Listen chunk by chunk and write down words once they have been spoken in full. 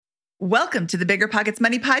Welcome to the Bigger Pockets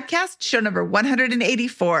Money Podcast, show number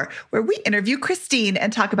 184, where we interview Christine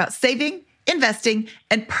and talk about saving, investing,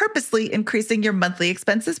 and purposely increasing your monthly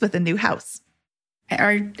expenses with a new house.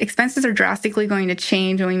 Our expenses are drastically going to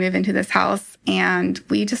change when we move into this house, and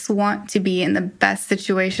we just want to be in the best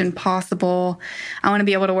situation possible. I want to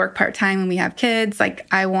be able to work part-time when we have kids.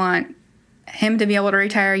 I want him to be able to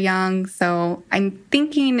retire young. So I'm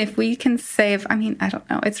thinking if we can save, I don't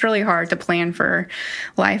know. It's really hard to plan for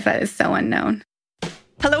life that is so unknown.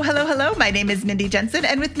 Hello. My name is Mindy Jensen,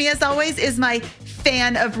 and with me as always is my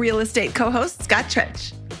fan of real estate co-host, Scott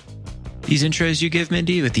Trench. These intros you give,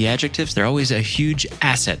 Mindy, with the adjectives, they're always a huge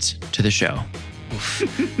asset to the show.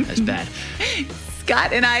 Oof, that's bad.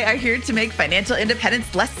 Scott and I are here to make financial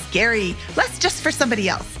independence less scary, less just for somebody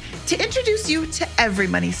else, to introduce you to every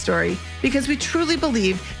money story, because we truly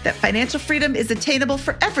believe that financial freedom is attainable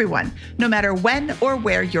for everyone, no matter when or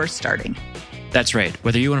where you're starting. That's right.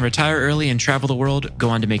 Whether you want to retire early and travel the world, go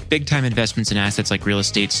on to make big-time investments in assets like real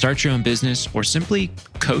estate, start your own business, or simply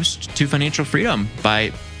coast to financial freedom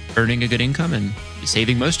by earning a good income and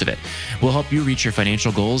saving most of it. We'll help you reach your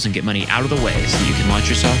financial goals and get money out of the way so that you can launch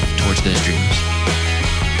yourself towards those dreams.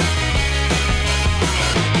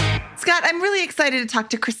 Scott, I'm really excited to talk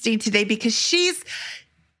to Christine today because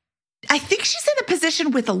I think she's in a position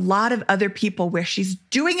with a lot of other people where she's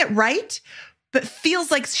doing it right, but feels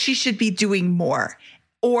like she should be doing more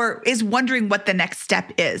or is wondering what the next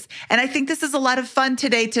step is. And I think this is a lot of fun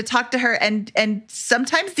today to talk to her. And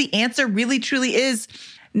sometimes the answer really, truly is,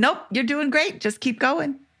 nope, you're doing great. Just keep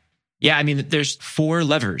going. Yeah, there's 4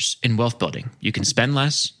 levers in wealth building. You can spend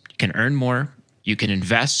less, you can earn more, you can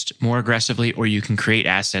invest more aggressively, or you can create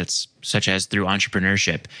assets such as through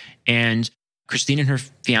entrepreneurship. And Christine and her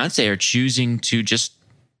fiance are choosing to just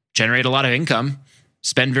generate a lot of income,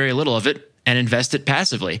 spend very little of it, and invest it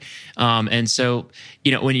passively. And so,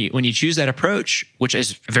 when you choose that approach, which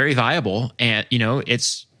is very viable, and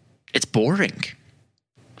it's boring,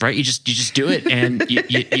 right? You just do it, and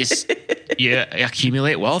you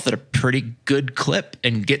accumulate wealth at a pretty good clip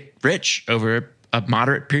and get rich over a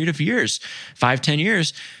moderate period of years, 5-10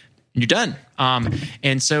 years, and you're done.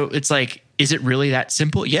 And so it's like, is it really that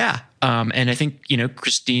simple? Yeah. And I think,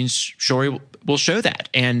 Christine's story will show that.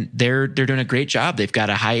 And they're doing a great job. They've got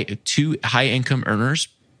 2 high income earners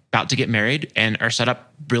about to get married and are set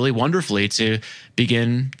up really wonderfully to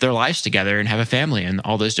begin their lives together and have a family and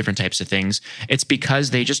all those different types of things. It's because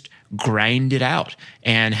they just grind it out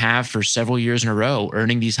and have for several years in a row,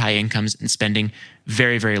 earning these high incomes and spending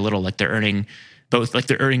very, very little. They're earning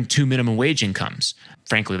 2 minimum wage incomes.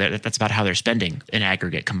 Frankly, that's about how they're spending in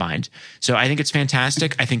aggregate combined. So I think it's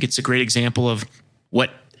fantastic. I think it's a great example of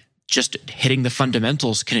what just hitting the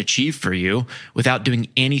fundamentals can achieve for you without doing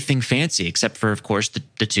anything fancy, except for, of course,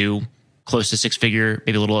 the 2 close to 6-figure,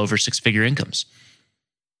 maybe a little over 6-figure incomes.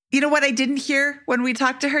 You know what I didn't hear when we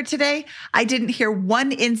talked to her today? I didn't hear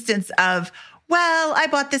one instance of, well, I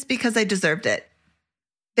bought this because I deserved it.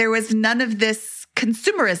 There was none of this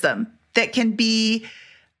consumerism that can be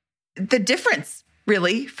the difference,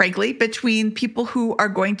 really, frankly, between people who are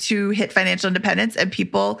going to hit financial independence and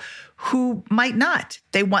people who might not.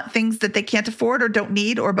 They want things that they can't afford or don't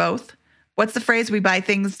need, or both. What's the phrase? We buy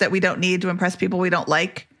things that we don't need to impress people we don't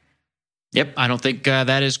like. Yep. I don't think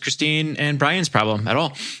that is Christine and Brian's problem at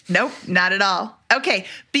all. Nope, not at all. Okay,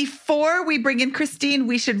 before we bring in Christine,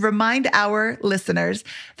 we should remind our listeners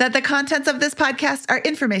that the contents of this podcast are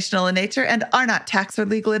informational in nature and are not tax or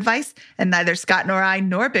legal advice, and neither Scott nor I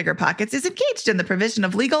nor Bigger Pockets is engaged in the provision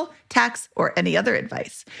of legal, tax, or any other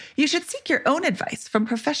advice. You should seek your own advice from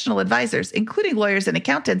professional advisors, including lawyers and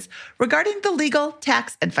accountants, regarding the legal,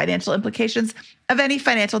 tax, and financial implications of any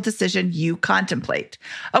financial decision you contemplate.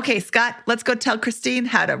 Okay, Scott, let's go tell Christine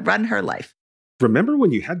how to run her life. Remember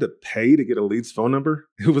when you had to pay to get a lead's phone number?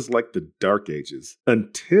 It was like the dark ages,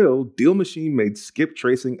 until Deal Machine made skip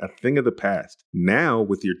tracing a thing of the past. Now,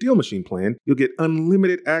 with your Deal Machine plan, you'll get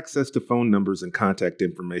unlimited access to phone numbers and contact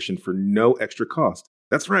information for no extra cost.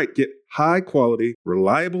 That's right, get high-quality,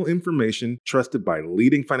 reliable information trusted by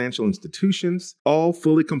leading financial institutions, all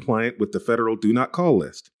fully compliant with the federal Do Not Call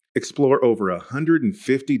list. Explore over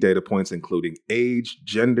 150 data points, including age,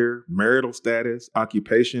 gender, marital status,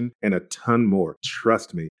 occupation, and a ton more.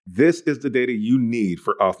 Trust me, this is the data you need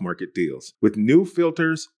for off-market deals. With new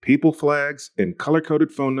filters, people flags, and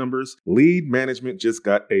color-coded phone numbers, lead management just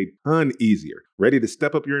got a ton easier. Ready to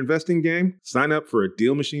step up your investing game? Sign up for a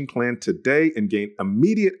Deal Machine plan today and gain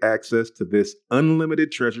immediate access to this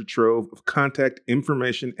unlimited treasure trove of contact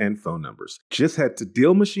information and phone numbers. Just head to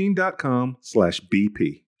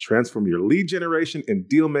DealMachine.com/BP. Transform your lead generation and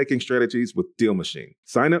deal-making strategies with Deal Machine.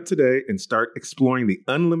 Sign up today and start exploring the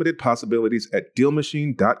unlimited possibilities at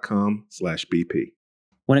DealMachine.com/BP.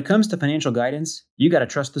 When it comes to financial guidance, you got to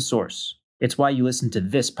trust the source. It's why you listen to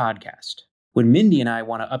this podcast. When Mindy and I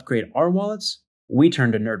want to upgrade our wallets, we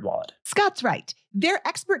turn to NerdWallet. Scott's right. Their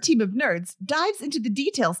expert team of nerds dives into the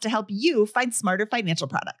details to help you find smarter financial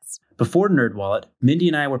products. Before NerdWallet, Mindy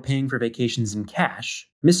and I were paying for vacations in cash,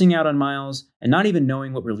 missing out on miles, and not even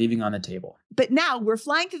knowing what we're leaving on the table. But now we're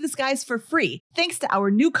flying through the skies for free, thanks to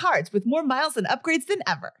our new cards with more miles and upgrades than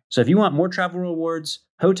ever. So if you want more travel rewards,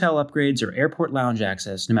 hotel upgrades, or airport lounge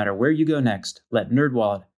access, no matter where you go next, let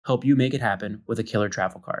NerdWallet help you make it happen with a killer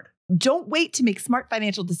travel card. Don't wait to make smart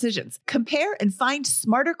financial decisions. Compare and find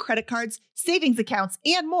smarter credit cards, savings accounts,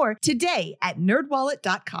 and more today at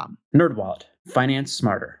nerdwallet.com. NerdWallet. Finance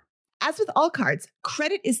smarter. As with all cards,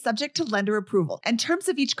 credit is subject to lender approval, and terms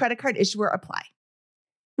of each credit card issuer apply.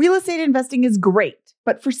 Real estate investing is great,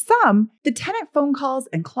 but for some, the tenant phone calls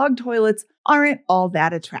and clogged toilets aren't all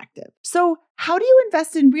that attractive. So how do you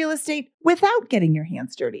invest in real estate without getting your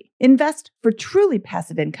hands dirty? Invest for truly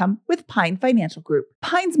passive income with Pine Financial Group.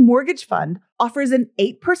 Pine's mortgage fund offers an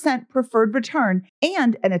 8% preferred return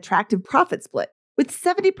and an attractive profit split, with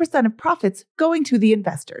 70% of profits going to the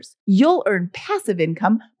investors. You'll earn passive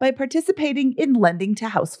income by participating in lending to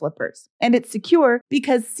house flippers. And it's secure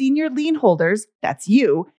because senior lien holders, that's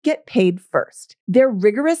you, get paid first. Their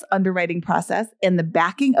rigorous underwriting process and the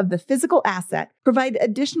backing of the physical asset provide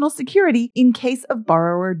additional security in case of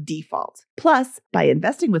borrower default. Plus, by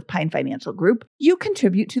investing with Pine Financial Group, you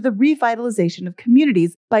contribute to the revitalization of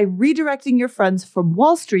communities by redirecting your funds from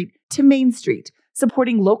Wall Street to Main Street,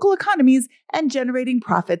 supporting local economies and generating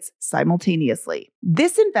profits simultaneously.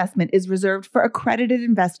 This investment is reserved for accredited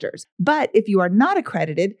investors, but if you are not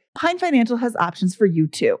accredited, Pine Financial has options for you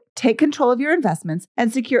too. Take control of your investments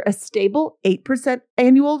and secure a stable 8%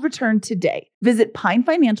 annual return today. Visit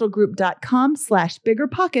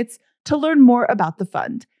pinefinancialgroup.com/biggerpockets to learn more about the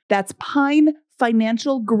fund. That's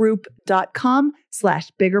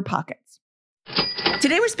pinefinancialgroup.com/biggerpockets.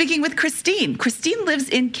 Today we're speaking with Christine. Christine lives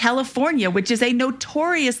in California, which is a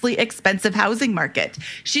notoriously expensive housing market.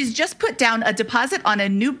 She's just put down a deposit on a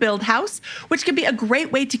new build house, which can be a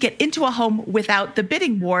great way to get into a home without the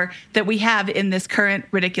bidding war that we have in this current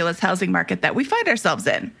ridiculous housing market that we find ourselves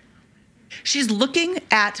in. She's looking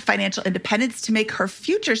at financial independence to make her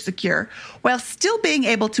future secure while still being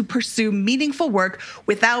able to pursue meaningful work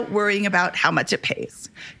without worrying about how much it pays.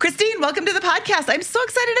 Christine, welcome to the podcast. I'm so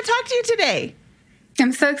excited to talk to you today.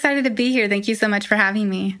 I'm so excited to be here. Thank you so much for having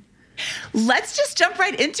me. Let's just jump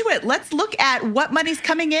right into it. Let's look at what money's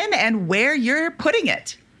coming in and where you're putting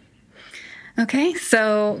it. Okay,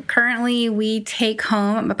 so currently we take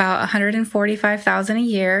home about $145,000 a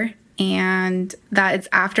year, and that is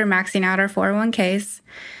after maxing out our 401ks.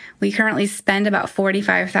 We currently spend about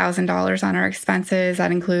 $45,000 on our expenses.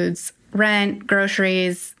 That includes rent,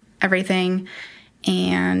 groceries, everything,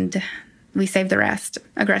 and we save the rest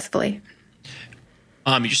aggressively.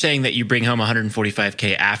 You're saying that you bring home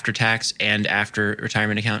 $145K after tax and after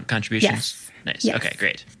retirement account contributions? Yes. Nice. Yes. Okay,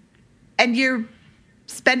 great. And you're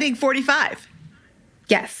spending $45,000?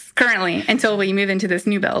 Yes, currently, until we move into this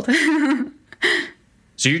new build.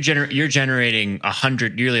 So you're generating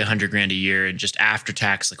nearly $100,000 a year in just after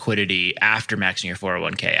tax liquidity after maxing your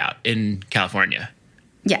 401k out in California.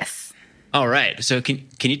 Yes. All right. So can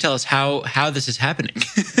you tell us how this is happening?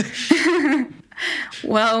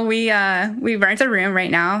 Well, we rent a room right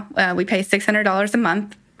now. We pay $600 a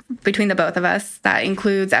month between the both of us. That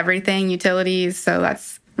includes everything, utilities. So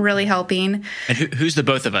that's really helping. And who's the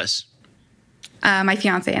both of us? My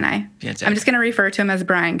fiance and I. Fiance. I'm just going to refer to him as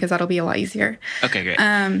Brian because that'll be a lot easier. Okay, great.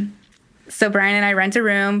 So Brian and I rent a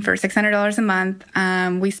room for $600 a month.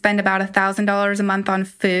 We spend about $1,000 a month on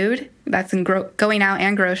food. That's in going out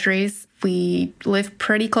and groceries. We live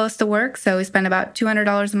pretty close to work, so we spend about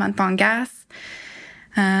 $200 a month on gas.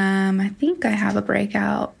 I think I have a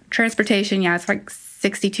breakout. Transportation, yeah, it's like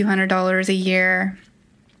 $6,200 a year.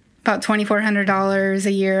 About $2,400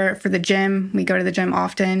 a year for the gym. We go to the gym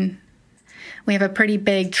often. We have a pretty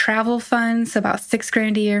big travel fund, so about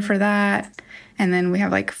 $6,000 a year for that. And then we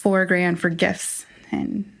have like $4,000 for gifts,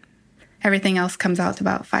 and everything else comes out to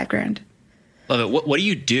about $5,000. Love it. What do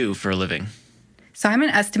you do for a living? So I'm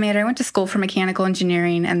an estimator. I went to school for mechanical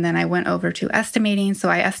engineering, and then I went over to estimating. So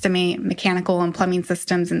I estimate mechanical and plumbing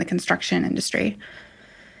systems in the construction industry.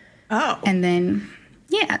 Oh. And then,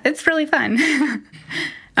 yeah, it's really fun.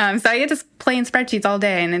 So I get to play in spreadsheets all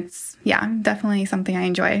day, and it's, definitely something I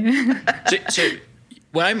enjoy. so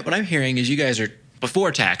what I'm hearing is you guys are,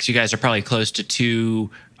 before tax, you guys are probably close to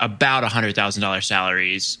 $2 about $100,000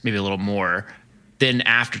 salaries, maybe a little more. Then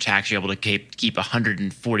after tax, you're able to keep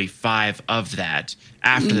 145 of that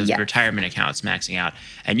after the retirement accounts maxing out.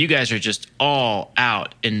 And you guys are just all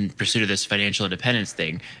out in pursuit of this financial independence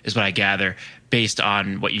thing, is what I gather, based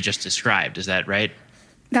on what you just described. Is that right?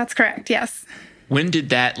 That's correct. Yes. When did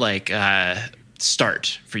that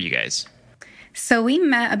start for you guys? So we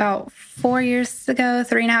met about 4 years ago,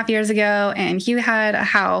 3.5 years ago, and he had a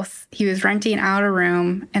house. He was renting out a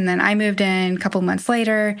room, and then I moved in a couple months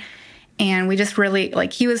later. And we just really,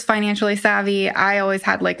 he was financially savvy. I always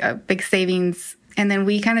had a big savings. And then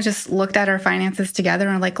we kind of just looked at our finances together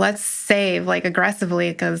and let's save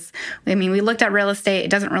aggressively, because we looked at real estate.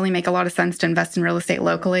 It doesn't really make a lot of sense to invest in real estate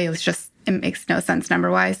locally. It makes no sense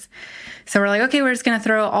number wise. So we're okay, we're just going to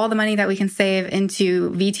throw all the money that we can save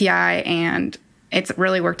into VTI. And it's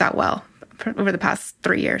really worked out well over the past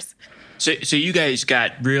 3 years. So you guys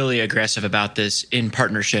got really aggressive about this in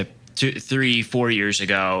partnership 3-4 years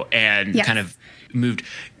ago and kind of moved.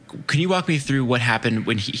 Can you walk me through what happened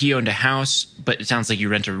when he owned a house, but it sounds like you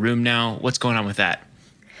rent a room now? What's going on with that?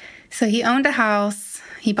 So he owned a house.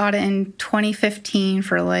 He bought it in 2015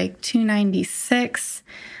 for $296,000.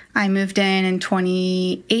 I moved in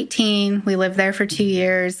 2018. We lived there for 2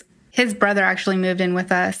 years. His brother actually moved in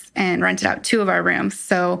with us and rented out 2 of our rooms.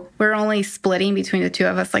 So we're only splitting between the 2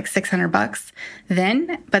 of us $600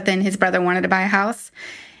 then. But then his brother wanted to buy a house.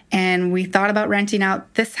 And we thought about renting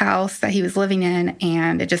out this house that he was living in,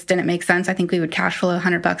 and it just didn't make sense. I think we would cash flow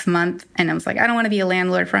 $100 a month. And I was I don't want to be a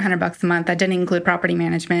landlord for $100 a month. That didn't include property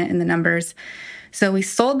management in the numbers. So we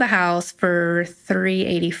sold the house for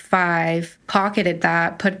 $385,000, pocketed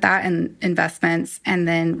that, put that in investments, and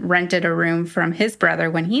then rented a room from his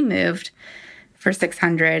brother when he moved for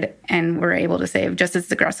 $600,000, and were able to save just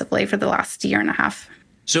as aggressively for the last year and a half.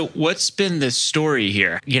 So what's been the story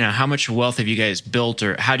here? How much wealth have you guys built,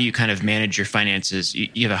 or how do you kind of manage your finances?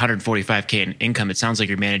 You have $145K in income. It sounds like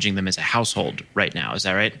you're managing them as a household right now. Is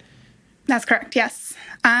that right? That's correct. Yes.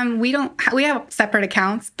 We have separate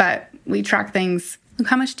accounts, but we track things.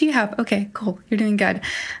 How much do you have? Okay, cool. You're doing good.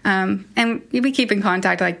 And we keep in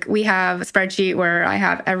contact. We have a spreadsheet where I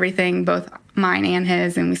have everything, both mine and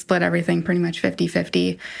his, and we split everything pretty much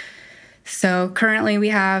 50-50. So currently we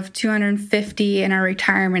have $250 in our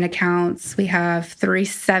retirement accounts. We have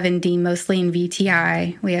 $370 mostly in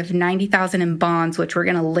VTI. We have $90,000 in bonds, which we're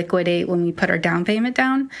going to liquidate when we put our down payment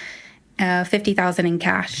down. $50,000 in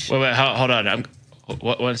cash. Wait, hold on.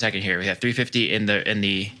 1 second here. We have $350 in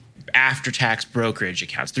the after-tax brokerage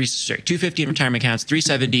accounts. $250 in retirement accounts,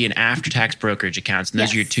 $370 in after-tax brokerage accounts, and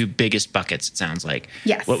those are your 2 biggest buckets. It sounds like.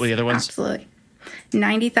 Yes. What were the other ones? Absolutely.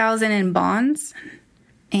 $90,000 in bonds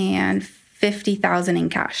and $50,000 in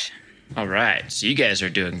cash. All right. So you guys are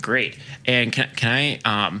doing great. And can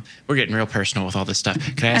I, we're getting real personal with all this stuff.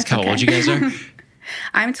 Can I ask how old you guys are?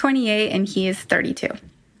 I'm 28 and he is 32.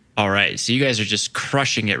 All right. So you guys are just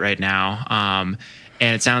crushing it right now.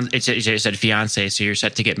 And it sounds, you said fiance, so you're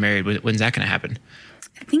set to get married. When's that going to happen?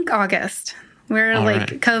 I think August. We're right.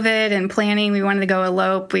 COVID and planning. We wanted to go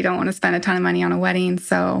elope. We don't want to spend a ton of money on a wedding.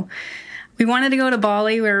 So we wanted to go to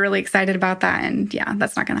Bali. We were really excited about that. And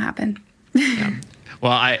that's not going to happen. Yeah.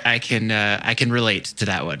 Well, I can relate to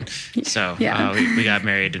that one. So we got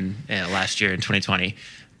married in last year in 2020.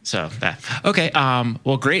 So that okay.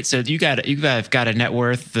 Well, great. So you've got a net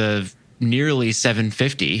worth of nearly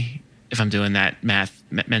 $750, if I'm doing that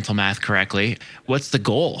mental math correctly. What's the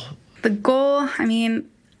goal? The goal,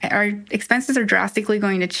 our expenses are drastically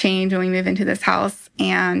going to change when we move into this house,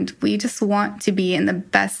 and we just want to be in the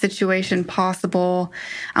best situation possible.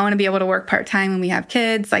 I want to be able to work part-time when we have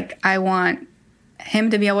kids. I want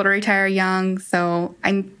him to be able to retire young. So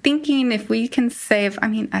I'm thinking if we can save, I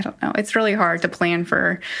don't know. It's really hard to plan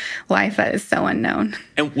for life that is so unknown.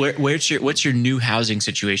 And what's your new housing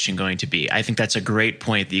situation going to be? I think that's a great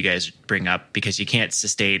point that you guys bring up, because you can't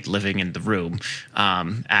sustain living in the room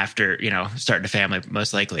after, starting a family,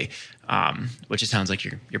 most likely, which it sounds like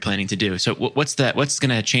you're planning to do. So what's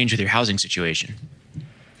going to change with your housing situation?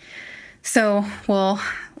 So,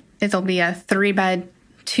 it'll be a 3-bed,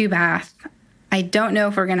 2-bath. I don't know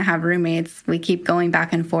if we're going to have roommates. We keep going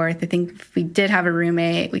back and forth. I think if we did have a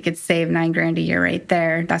roommate, we could save $9,000 a year right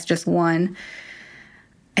there. That's just one.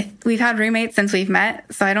 We've had roommates since we've met,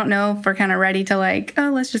 so I don't know if we're kind of ready to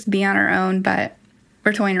let's just be on our own, but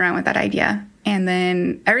we're toying around with that idea. And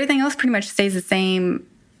then everything else pretty much stays the same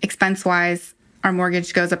expense-wise. Our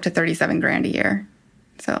mortgage goes up to $37,000 a year,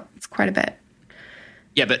 so it's quite a bit.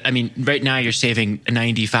 Yeah, but right now you're saving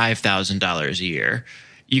 $95,000 a year.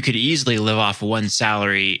 you could easily live off one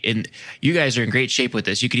salary, and you guys are in great shape with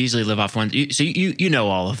this. You could easily live off one. So you know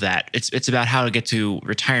all of that. It's about how to get to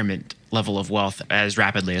retirement level of wealth as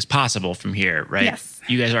rapidly as possible from here, right? Yes.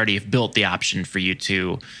 You guys already have built the option for you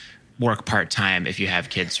to work part-time if you have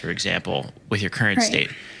kids, for example, with your current Right. state.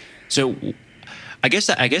 So I guess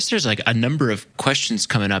there's like a number of questions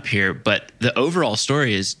coming up here, but the overall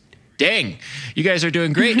story is, dang, you guys are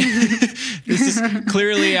doing great. This is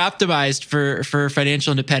clearly optimized for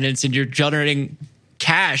financial independence, and you're generating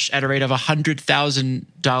cash at a rate of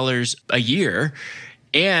 $100,000 a year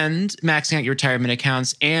and maxing out your retirement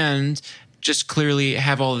accounts, and just clearly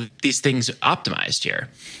have all of these things optimized here.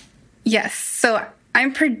 Yes. So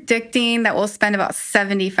I'm predicting that we'll spend about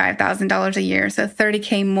 $75,000 a year, so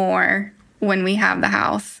 $30K more when we have the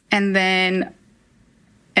house. And then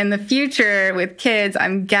in the future with kids,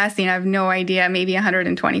 I'm guessing, I have no idea, maybe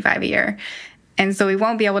 $125,000 a year. And so we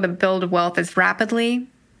won't be able to build wealth as rapidly.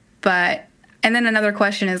 And then another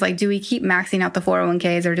question is like, do we keep maxing out the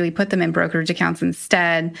 401ks or do we put them in brokerage accounts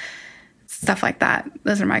instead? Stuff like that.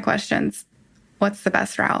 Those are my questions. What's the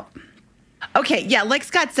best route? Okay, yeah, like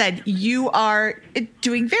Scott said, you are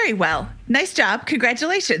doing very well. Nice job.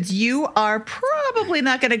 Congratulations. You are probably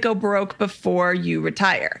not going to go broke before you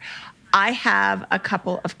retire. I have a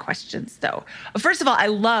couple of questions, though. First of all, I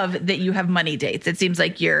love that you have money dates. It seems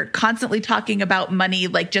like you're constantly talking about money,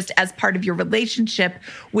 like just as part of your relationship,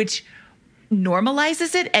 which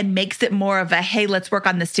normalizes it and makes it more of a, hey, let's work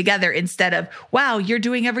on this together, instead of, wow, you're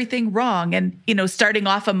doing everything wrong. And, starting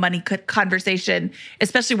off a money conversation,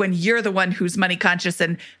 especially when you're the one who's money conscious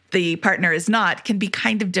and the partner is not, can be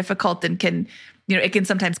kind of difficult and can, it can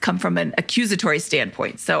sometimes come from an accusatory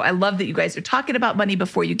standpoint. So I love that you guys are talking about money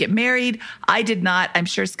before you get married. I did not. I'm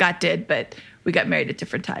sure Scott did, but we got married at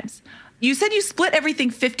different times. You said you split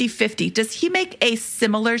everything 50-50. Does he make a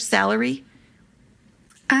similar salary?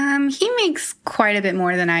 He makes quite a bit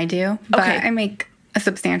more than I do, but Okay. I make a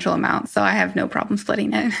substantial amount, so I have no problem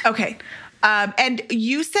splitting it. Okay. And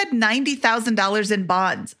you said $90,000 in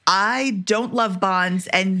bonds. I don't love bonds,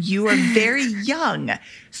 and you are very young.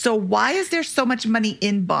 So why is there so much money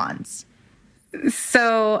in bonds?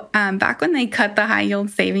 So back when they cut the high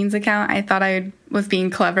yield savings account, I thought I was being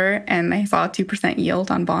clever, and I saw a 2% yield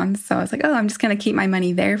on bonds. So I was like, oh, I'm just going to keep my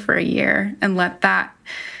money there for a year and let that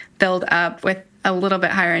build up with a little bit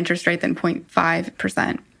higher interest rate than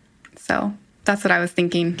 0.5%. So that's what I was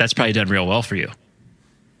thinking. That's probably done real well for you.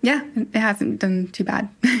 Yeah, it hasn't done too bad.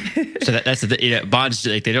 So that's the bonds,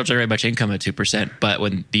 like, they don't generate much income at 2%, but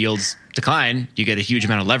when the yields decline, you get a huge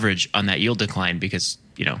amount of leverage on that yield decline because,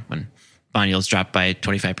 when bond yields drop by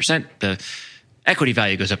 25%, the equity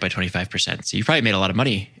value goes up by 25%. So you probably made a lot of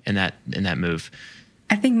money in that move.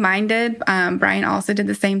 I think mine did. Brian also did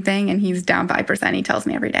the same thing, and he's down 5%. He tells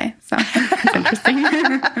me every day. So it's interesting.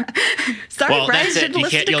 Sorry, Well, Brian, that's it.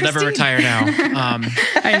 shouldn't You'll never retire now.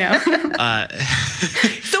 I know.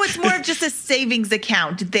 So it's more of just a savings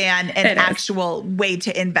account than an It is. actual way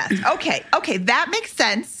to invest. Okay, that makes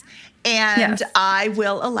sense, and Yes. I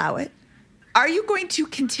will allow it. Are you going to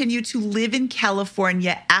continue to live in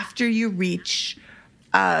California after you reach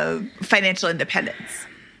financial independence?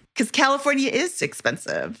 Because California is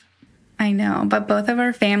expensive. I know, but both of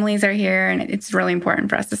our families are here, and it's really important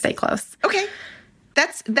for us to stay close. Okay,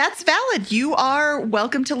 that's valid. You are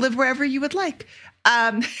welcome to live wherever you would like.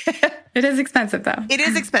 It is expensive, though. It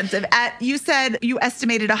is expensive. You said you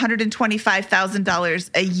estimated $125,000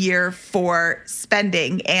 a year for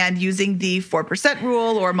spending, and using the 4%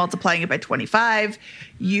 rule or multiplying it by 25,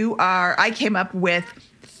 I came up with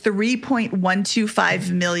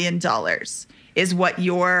 $3.125 million is what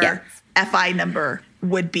your Yes. FI number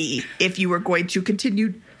would be if you were going to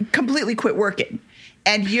completely quit working.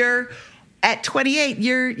 And you're at 28,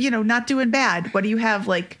 you're, not doing bad. What do you have,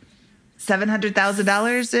 like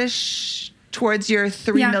 $700,000-ish towards your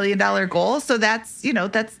 $3 million goal? So that's,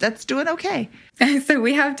 that's doing okay. So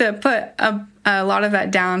we have to put a lot of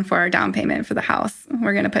that down for our down payment for the house.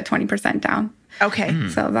 We're going to put 20% down. Okay.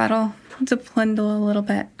 So that'll dwindle a little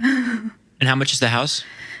bit. And how much is the house?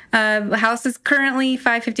 The house is currently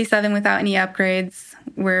 $557 without any upgrades.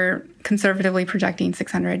 We're conservatively projecting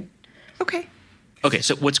 $600. Okay. Okay,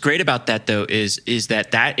 so what's great about that, though, is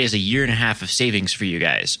that is a year and a half of savings for you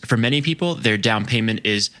guys. For many people, their down payment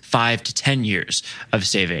is 5 to 10 years of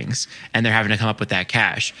savings, and they're having to come up with that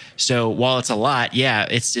cash. So while it's a lot,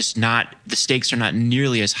 it's just not, the stakes are not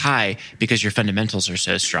nearly as high because your fundamentals are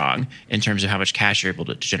so strong in terms of how much cash you're able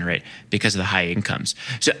to generate because of the high incomes.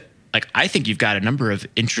 So, I think you've got a number of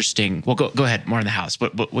interesting. Well, go ahead. More on the house.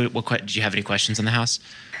 What did you have any questions on the house?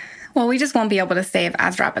 Well, we just won't be able to save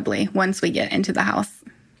as rapidly once we get into the house.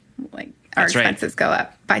 our That's right. expenses go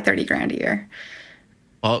up by 30 grand a year.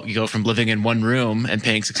 Well, you go from living in one room and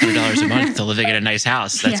paying $600 a month to living in a nice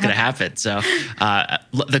house. That's going to happen. So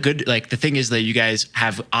the thing is that you guys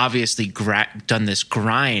have obviously done this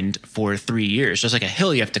grind for 3 years. Just like a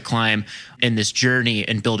hill you have to climb in this journey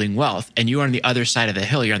in building wealth. And you are on the other side of the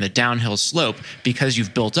hill. You're on the downhill slope because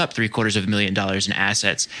you've built up $750,000 in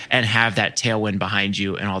assets and have that tailwind behind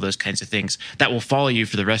you and all those kinds of things that will follow you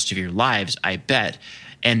for the rest of your lives, I bet.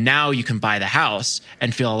 And now you can buy the house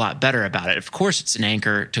and feel a lot better about it. Of course, it's an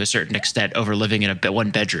anchor to a certain extent over living in a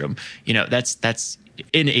one bedroom. You know, that's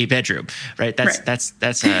in a bedroom, right? That's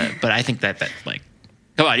but I think that like,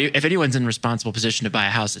 come on, if anyone's in a responsible position to buy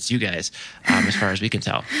a house, it's you guys, as far as we can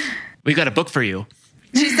tell. We've got a book for you.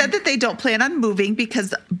 She said that they don't plan on moving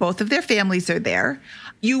because both of their families are there.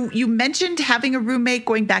 You mentioned having a roommate,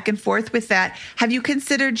 going back and forth with that. Have you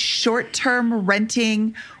considered short-term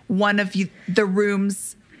renting one of the rooms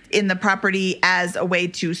in the property as a way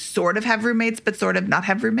to sort of have roommates, but sort of not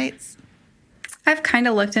have roommates? I've kind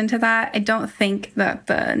of looked into that. I don't think that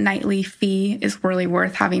the nightly fee is really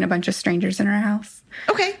worth having a bunch of strangers in our house.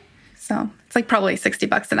 Okay. So it's like probably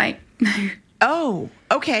 $60 a night. Oh,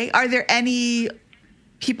 okay. Are there any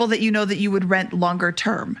people that you know that you would rent longer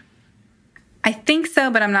term? I think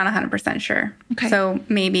so, but I'm not 100% sure. Okay. So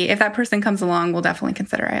maybe if that person comes along, we'll definitely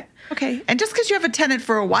consider it. Okay. And just because you have a tenant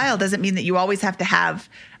for a while doesn't mean that you always have to have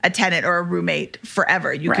a tenant or a roommate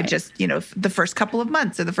forever. You could just, the first couple of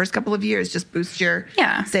months or the first couple of years, just boost your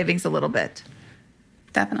savings a little bit.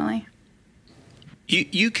 Definitely.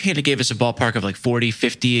 You kind of gave us a ballpark of like 40,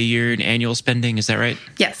 50 a year in annual spending. Is that right?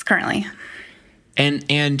 Yes, currently.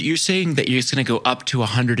 And you're saying that you're just going to go up to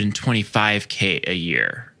 $125K a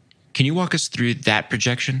year. Can you walk us through that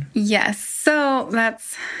projection? Yes. So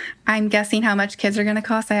I'm guessing how much kids are going to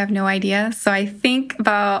cost. I have no idea. So I think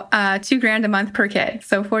about $2,000 a month per kid.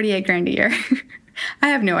 So 48 grand a year. I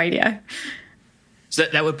have no idea. So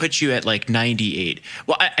that would put you at like 98.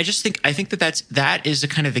 Well, I think that is the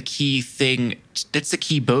kind of the key thing. That's the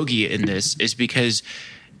key bogey in this, is because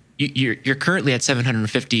you're currently at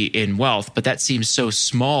 750 in wealth, but that seems so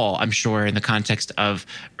small, I'm sure, in the context of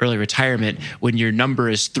early retirement when your number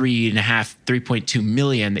is 3.2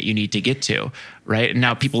 million that you need to get to, right? And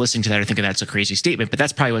now people listening to that are thinking that's a crazy statement, but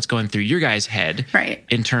that's probably what's going through your guys' head, right,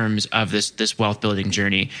 in terms of this wealth building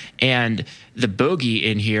journey. And the bogey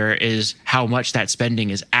in here is how much that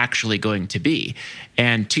spending is actually going to be.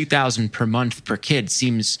 And $2,000 per month per kid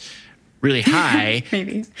seems really high.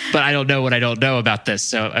 Maybe. But I don't know what I don't know about this.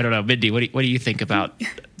 So I don't know. Mindy, what do you think about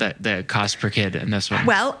the cost per kid in this one?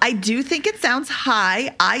 Well, I do think it sounds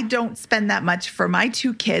high. I don't spend that much for my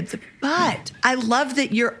 2 kids, but I love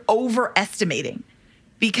that you're overestimating,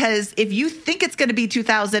 because if you think it's going to be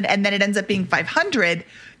 $2,000 and then it ends up being $500,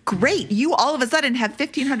 great. You all of a sudden have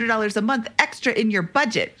 $1,500 a month extra in your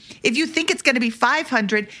budget. If you think it's going to be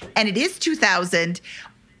 $500 and it is $2,000,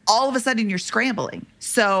 all of a sudden you're scrambling.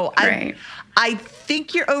 So I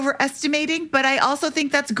think you're overestimating, but I also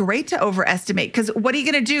think that's great to overestimate, because what are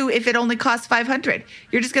you going to do if it only costs $500?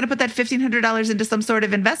 You're just going to put that $1,500 into some sort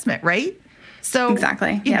of investment, right? So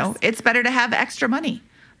exactly, you know, it's better to have extra money.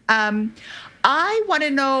 I want to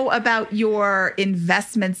know about your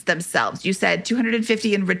investments themselves. You said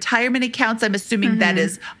 250 in retirement accounts. I'm assuming that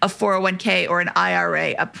is a 401k or an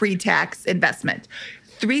IRA, a pre-tax investment.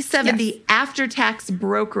 370 after-tax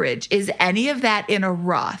brokerage. Is any of that in a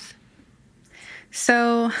Roth?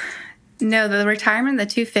 So, no, the retirement, the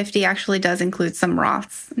 250 actually does include some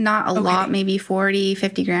Roths. Not a lot, maybe 40,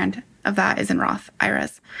 50 grand of that is in Roth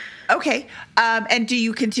IRAs. Okay. And do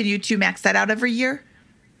you continue to max that out every year?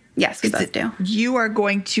 Yes, we both do. You are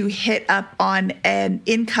going to hit up on an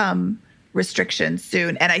income restriction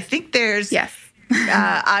soon. And I think there's... Yes.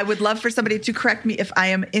 I would love for somebody to correct me if I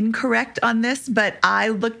am incorrect on this, but I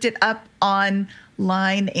looked it up online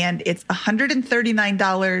and it's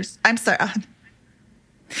 $139. I'm sorry,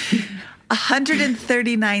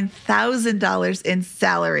 $139,000 in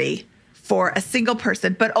salary for a single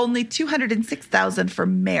person, but only $206,000 for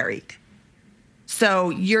married. So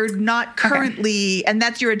you're not currently, and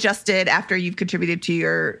that's your adjusted after you've contributed to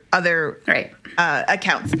your other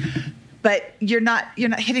accounts. But you're not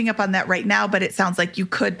hitting up on that right now, but it sounds like you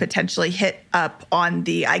could potentially hit up on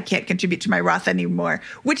the I can't contribute to my Roth anymore,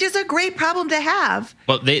 which is a great problem to have.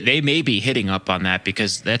 Well, they may be hitting up on that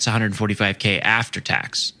because that's $145K after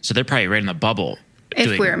tax. So they're probably right in the bubble. If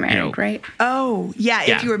we were married, right? Oh, yeah.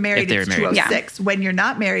 If you were married, it's married. $206. Yeah. When you're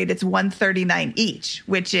not married, it's $139 each,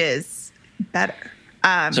 which is better.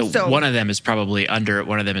 So one of them is probably under,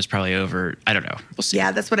 one of them is probably over. I don't know. We'll see.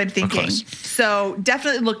 Yeah, that's what I'm thinking. So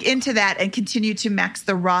definitely look into that and continue to max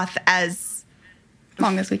the Roth as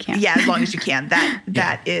long as we can. Yeah, as long as you can.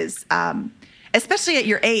 That is, especially at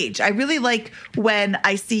your age. I really like when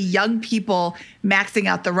I see young people maxing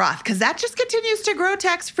out the Roth, because that just continues to grow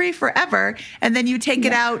tax-free forever. And then you take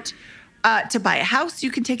it out to buy a house.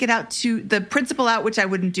 You can take it out to the principal out, which I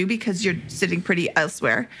wouldn't do because you're sitting pretty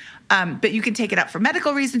elsewhere. But you can take it out for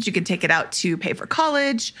medical reasons. You can take it out to pay for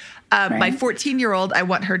college. My 14-year-old, I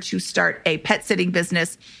want her to start a pet sitting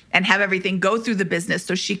business and have everything go through the business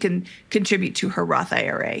so she can contribute to her Roth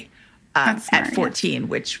IRA at 14,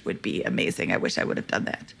 which would be amazing. I wish I would have done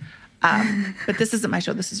that. But this isn't my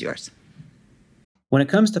show. This is yours. When it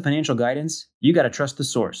comes to financial guidance, you got to trust the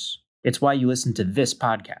source. It's why you listen to this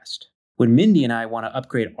podcast. When Mindy and I want to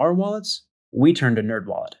upgrade our wallets, we turn to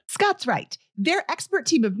NerdWallet. Scott's right. Their expert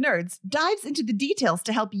team of nerds dives into the details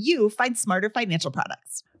to help you find smarter financial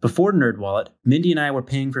products. Before NerdWallet, Mindy and I were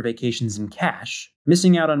paying for vacations in cash,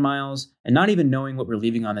 missing out on miles, and not even knowing what we're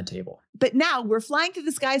leaving on the table. But now we're flying to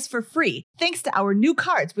the skies for free, thanks to our new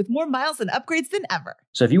cards with more miles and upgrades than ever.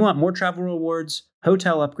 So if you want more travel rewards,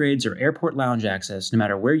 hotel upgrades, or airport lounge access, no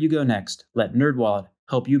matter where you go next, let NerdWallet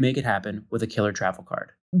help you make it happen with a killer travel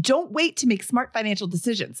card. Don't wait to make smart financial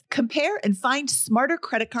decisions. Compare and find smarter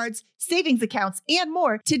credit cards, savings accounts, and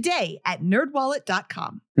more today at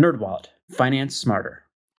nerdwallet.com. NerdWallet. Finance smarter.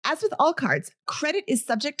 As with all cards, credit is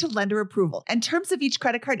subject to lender approval, and terms of each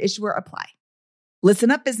credit card issuer apply.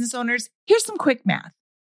 Listen up, business owners. Here's some quick math.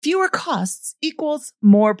 Fewer costs equals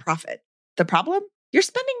more profit. The problem? You're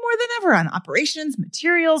spending more than ever on operations,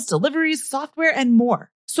 materials, deliveries, software, and more.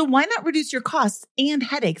 So why not reduce your costs and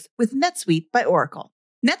headaches with NetSuite by Oracle?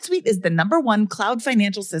 NetSuite is the #1 cloud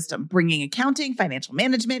financial system, bringing accounting, financial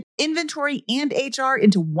management, inventory, and HR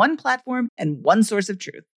into one platform and one source of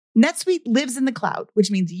truth. NetSuite lives in the cloud,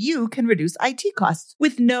 which means you can reduce IT costs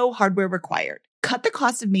with no hardware required. Cut the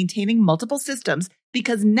cost of maintaining multiple systems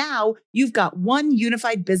because now you've got one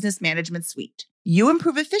unified business management suite. You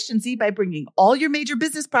improve efficiency by bringing all your major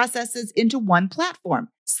business processes into one platform,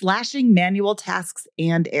 slashing manual tasks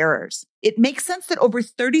and errors. It makes sense that over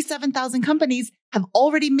 37,000 companies have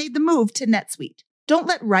already made the move to NetSuite. Don't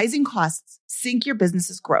let rising costs sink your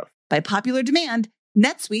business's growth. By popular demand,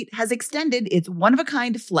 NetSuite has extended its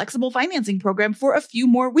one-of-a-kind flexible financing program for a few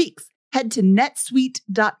more weeks. Head to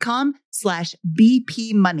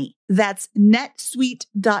netsuite.com/BPmoney. That's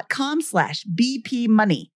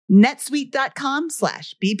netsuite.com/BPmoney.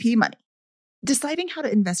 netsuite.com/BPmoney. Deciding how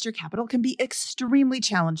to invest your capital can be extremely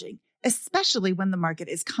challenging, especially when the market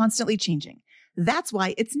is constantly changing. That's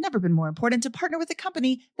why it's never been more important to partner with a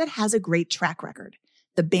company that has a great track record.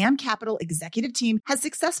 The BAM Capital executive team has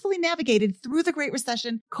successfully navigated through the Great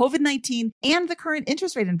Recession, COVID-19, and the current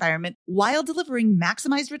interest rate environment while delivering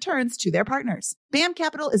maximized returns to their partners. BAM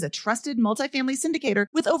Capital is a trusted multifamily syndicator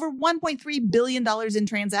with over $1.3 billion in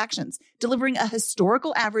transactions, delivering a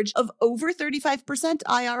historical average of over 35%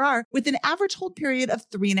 IRR with an average hold period of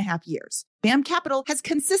 3.5 years. BAM Capital has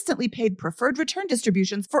consistently paid preferred return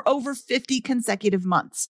distributions for over 50 consecutive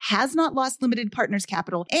months, has not lost limited partners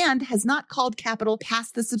capital, and has not called capital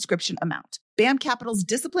past the subscription amount. BAM Capital's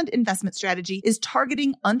disciplined investment strategy is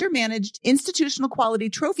targeting undermanaged institutional quality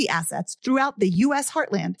trophy assets throughout the U.S.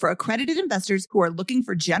 heartland for accredited investors who are looking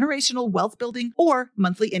for generational wealth building or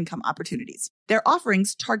monthly income opportunities. Their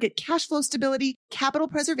offerings target cash flow stability, capital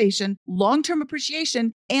preservation, long-term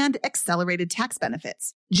appreciation, and accelerated tax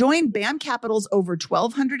benefits. Join BAM Capital's over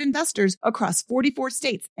 1,200 investors across 44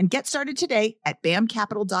 states and get started today at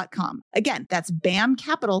bamcapital.com. Again, that's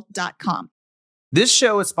bamcapital.com. This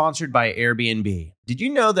show is sponsored by Airbnb. Did you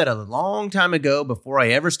know that a long time ago, before I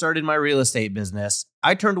ever started my real estate business,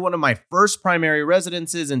 I turned one of my first primary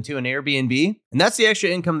residences into an Airbnb? And that's the extra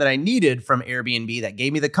income that I needed from Airbnb that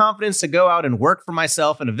gave me the confidence to go out and work for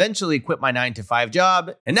myself and eventually quit my 9-to-5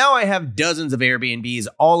 job. And now I have dozens of Airbnbs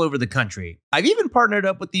all over the country. I've even partnered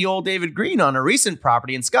up with the old David Green on a recent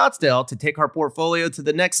property in Scottsdale to take our portfolio to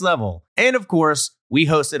the next level. And of course, we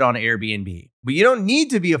host it on Airbnb. But you don't need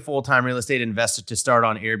to be a full-time real estate investor to start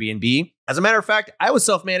on Airbnb. As a matter of fact, I was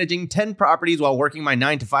self-managing 10 properties while working my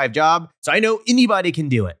 9-to-5 job, so I know anybody can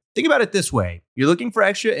do it. Think about it this way. You're looking for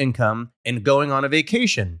extra income and going on a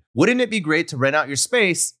vacation. Wouldn't it be great to rent out your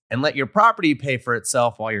space and let your property pay for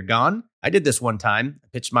itself while you're gone? I did this one time. I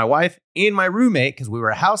pitched my wife and my roommate, because we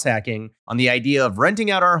were house hacking, on the idea of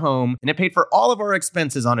renting out our home, and it paid for all of our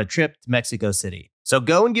expenses on a trip to Mexico City. So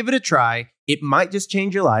go and give it a try. It might just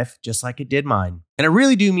change your life, just like it did mine. And I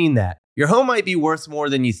really do mean that. Your home might be worth more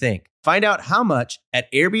than you think. Find out how much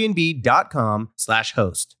at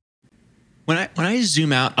airbnb.com/host. When I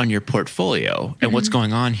zoom out on your portfolio and what's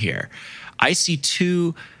going on here, I see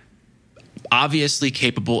two obviously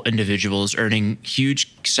capable individuals earning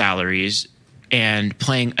huge salaries and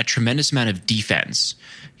playing a tremendous amount of defense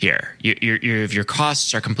here. Your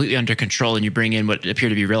costs are completely under control, and you bring in what appear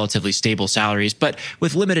to be relatively stable salaries, but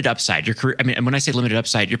with limited upside. Your career, I mean, when I say limited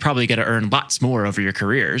upside, you're probably going to earn lots more over your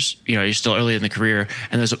careers. You're still early in the career,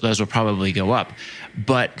 and those will probably go up.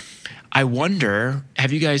 But I wonder,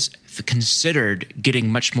 have you guys considered getting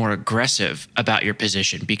much more aggressive about your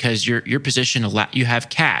position? Because your position, you have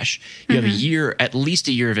cash, you have at least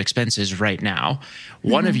a year of expenses right now.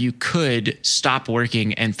 One of you could stop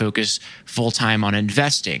working and focus full time on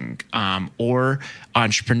investing or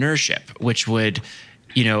entrepreneurship, which would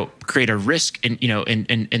create a risk in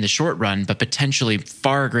the short run, but potentially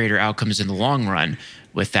far greater outcomes in the long run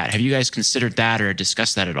with that. Have you guys considered that or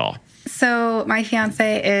discussed that at all? So my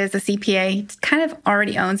fiance is a CPA. He kind of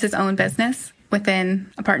already owns his own business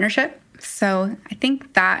within a partnership. So I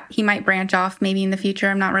think that he might branch off maybe in the future.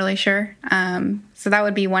 I'm not really sure. So that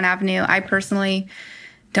would be one avenue. I personally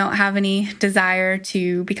don't have any desire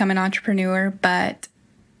to become an entrepreneur, but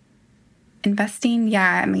investing,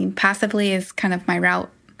 passively is kind of my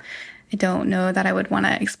route. I don't know that I would want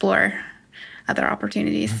to explore other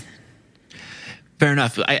opportunities. Fair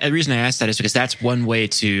enough. The reason I asked that is because that's one way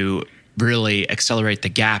to really accelerate the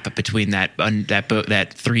gap between that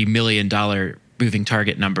 $3 million moving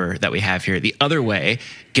target number that we have here. The other way,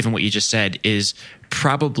 given what you just said, is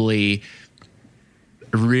probably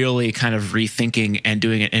really kind of rethinking and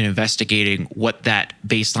doing it and investigating what that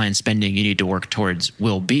baseline spending you need to work towards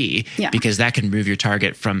will be, because that can move your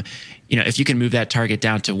target from, if you can move that target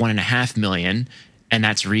down to $1.5 million, and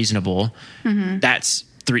that's reasonable, that's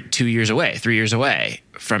 3 years away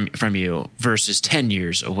from you versus 10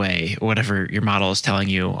 years away, or whatever your model is telling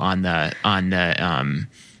you on the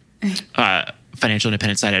financial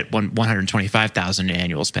independence side at $125,000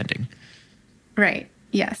 annual spending. Right.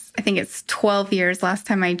 Yes. I think it's 12 years last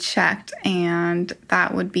time I checked, and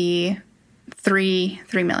that would be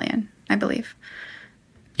 $3 million, I believe.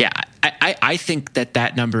 Yeah, I think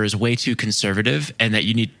that number is way too conservative, and that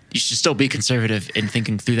you should still be conservative in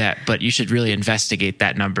thinking through that, but you should really investigate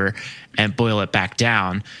that number and boil it back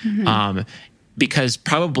down, because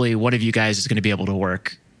probably one of you guys is going to be able to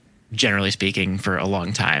work, generally speaking, for a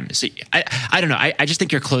long time. So I don't know. I just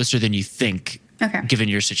think you're closer than you think, given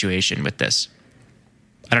your situation with this.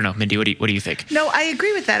 I don't know, Mindy. What do you think? No, I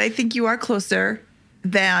agree with that. I think you are closer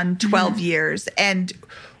than 12 years, and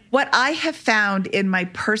what I have found in my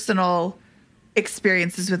personal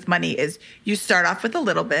experiences with money is you start off with a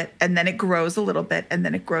little bit, and then it grows a little bit, and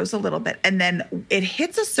then it grows a little bit, and then it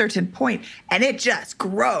hits a certain point and it just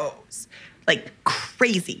grows like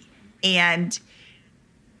crazy. And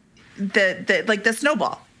the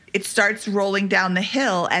snowball, it starts rolling down the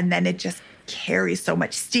hill, and then it just carries so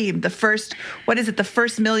much steam. The first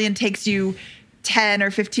 $1 million takes you 10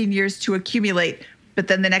 or 15 years to accumulate, but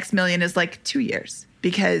then the next $1 million is like 2 years.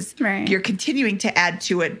 Because you're continuing to add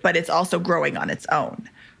to it, but it's also growing on its own.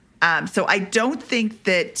 So I don't think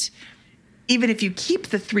that even if you keep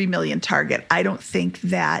the 3 million target, I don't think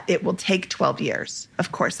that it will take 12 years.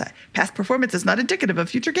 Of course, past performance is not indicative of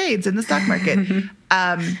future gains in the stock market.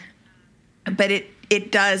 But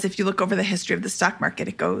it does, if you look over the history of the stock market,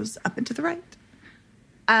 it goes up and to the right.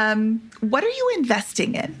 What are you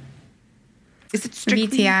investing in? Is it strictly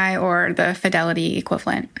VTI or the Fidelity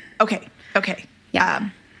equivalent? Okay. Yeah.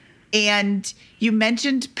 And you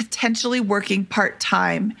mentioned potentially working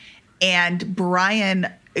part-time, and Brian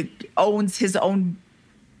owns his own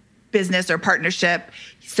business or partnership,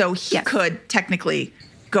 so he could technically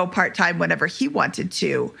go part-time whenever he wanted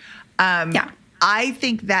to. I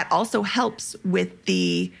think that also helps with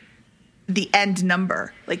the end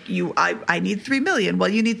number. Like I need 3 million. Well,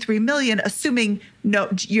 you need 3 million, assuming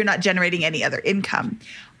you're not generating any other income.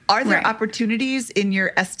 Are there opportunities in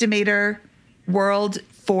your estimator world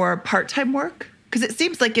for part-time work? Because it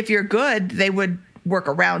seems like if you're good, they would work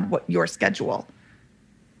around your schedule.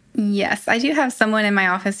 Yes, I do have someone in my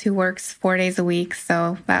office who works 4 days a week,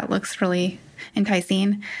 so that looks really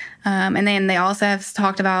enticing. And then they also have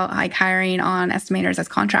talked about like hiring on estimators as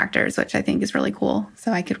contractors, which I think is really cool.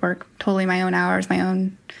 So I could work totally my own hours, my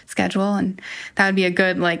own schedule, and that would be a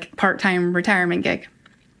good like part-time retirement gig.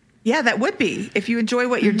 Yeah, that would be. If you enjoy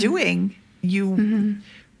what you're doing,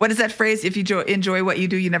 what is that phrase? If you enjoy what you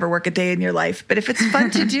do, you never work a day in your life. But if it's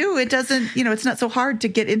fun to do, it doesn't, it's not so hard to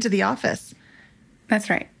get into the office. That's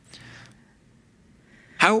right.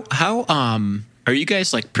 How are you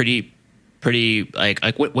guys like pretty like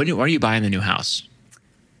when are you buying the new house?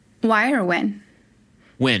 Why or when?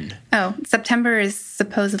 When? Oh, September is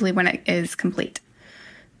supposedly when it is complete.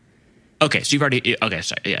 Okay, so you've already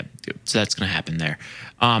so that's going to happen there.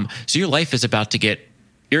 So your life is about to get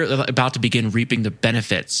you're about to begin reaping the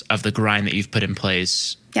benefits of the grind that you've put in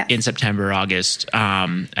place in September, August,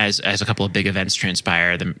 as a couple of big events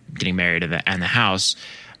transpire, them getting married and the house.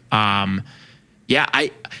 I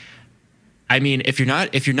mean, if you're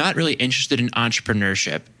not really interested in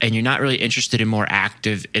entrepreneurship and you're not really interested in more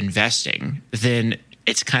active investing, then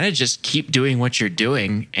it's kind of just keep doing what you're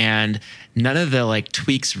doing, and none of the like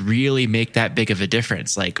tweaks really make that big of a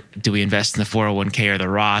difference. Like, do we invest in the 401k or the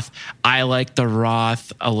Roth? I like the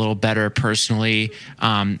Roth a little better personally.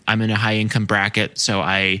 I'm in a high income bracket, so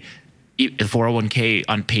the 401k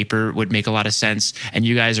on paper would make a lot of sense. And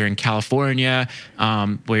you guys are in California,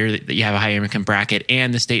 where you have a high income bracket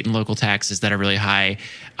and the state and local taxes that are really high.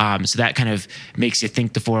 So that kind of makes you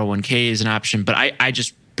think the 401k is an option. But I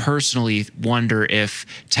just personally wonder if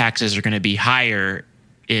taxes are going to be higher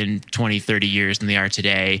in 20, 30 years than they are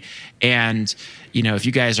today. And, if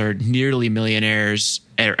you guys are nearly millionaires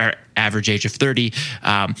or average age of 30,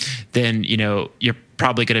 then, you're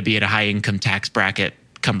probably going to be in a high income tax bracket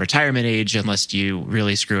come retirement age, unless you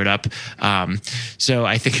really screw it up. So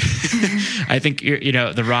I think,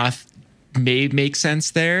 the Roth may make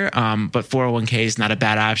sense there. But 401k is not a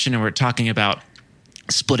bad option. And we're talking about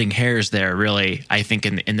splitting hairs there, really, I think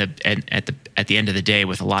at the end of the day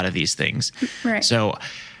with a lot of these things. Right. So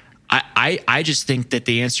I just think that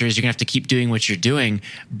the answer is you're gonna have to keep doing what you're doing,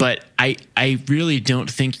 but I really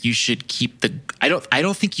don't think you should keep I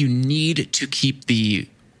don't think you need to keep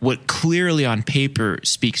what clearly on paper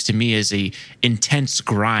speaks to me as a intense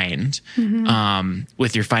grind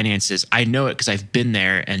with your finances. I know it because I've been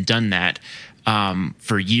there and done that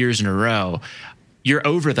for years in a row. You're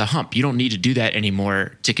over the hump. You don't need to do that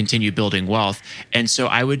anymore to continue building wealth. And so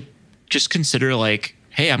I would just consider like,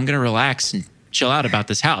 hey, I'm going to relax and chill out about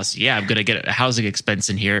this house. Yeah, I'm going to get a housing expense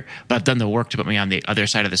in here, but I've done the work to put me on the other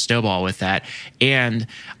side of the snowball with that. And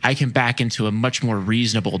I can back into a much more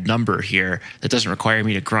reasonable number here that doesn't require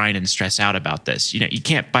me to grind and stress out about this. You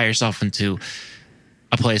can't buy yourself into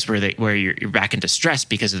a place where you're back into stress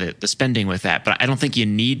because of the spending with that. But I don't think you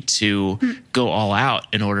need to go all out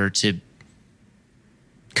in order to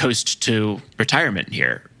coast to retirement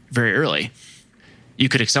here very early. You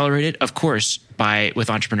could accelerate it, of course, with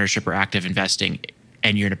entrepreneurship or active investing,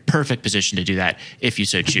 and you're in a perfect position to do that if you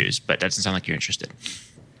so choose. But that doesn't sound like you're interested.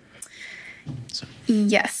 So.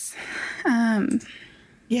 Yes.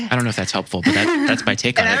 Yeah. I don't know if that's helpful, but that's my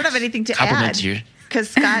take on it. And I don't have anything to add because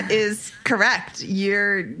Scott is correct.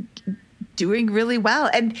 You're doing really well.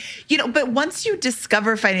 And, but once you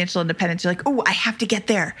discover financial independence, you're like, oh, I have to get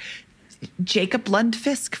there. Jacob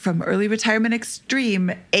Lundfisk from Early Retirement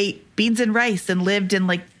Extreme ate beans and rice and lived in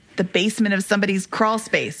like the basement of somebody's crawl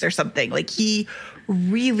space or something. Like he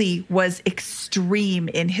really was extreme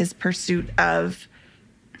in his pursuit of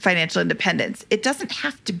financial independence. It doesn't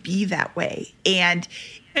have to be that way. And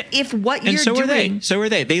if what you're doing... So are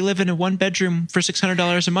they. They live in a one-bedroom for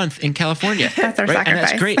 $600 a month in California. That's our sacrifice. And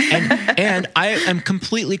that's great. And I am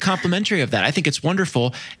completely complimentary of that. I think it's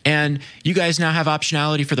wonderful. And you guys now have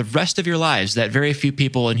optionality for the rest of your lives that very few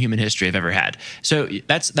people in human history have ever had. So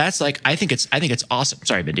that's like, I think it's awesome.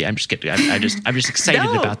 Sorry, Mindy. I'm just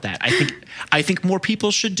excited about that. I think more people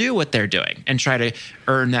should do what they're doing and try to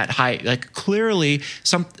earn that high. Like clearly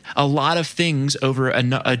a lot of things over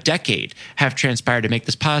a decade have transpired to make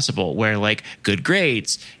this possible, where like good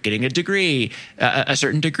grades, getting a degree, a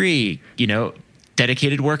certain degree,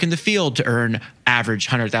 dedicated work in the field to earn average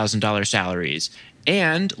 $100,000 salaries,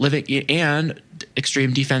 and living and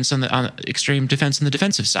extreme defense on the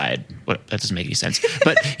defensive side. That doesn't make any sense,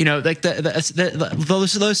 but like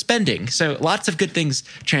the low spending. So lots of good things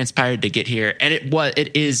transpired to get here, and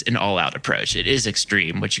it is an all-out approach. It is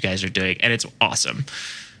extreme what you guys are doing, and it's awesome.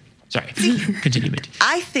 Sorry, continue, Mindy.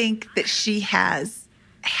 I think that she has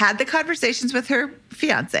had the conversations with her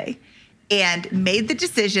fiance and made the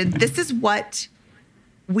decision. This is what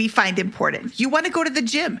we find important. You want to go to the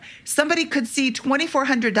gym. Somebody could see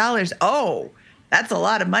 $2,400. Oh, that's a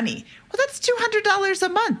lot of money. Well, that's $200 a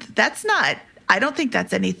month. I don't think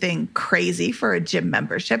that's anything crazy for a gym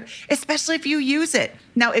membership, especially if you use it.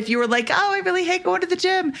 Now, if you were like, oh, I really hate going to the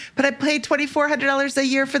gym, but I pay $2,400 a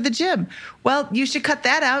year for the gym. Well, you should cut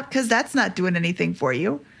that out because that's not doing anything for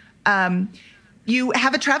you. You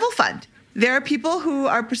have a travel fund. There are people who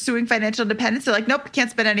are pursuing financial independence. They're like, nope, can't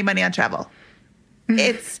spend any money on travel.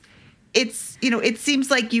 It seems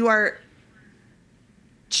like you are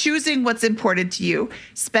choosing what's important to you,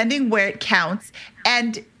 spending where it counts,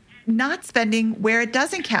 and not spending where it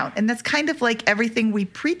doesn't count. And that's kind of like everything we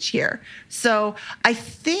preach here. So I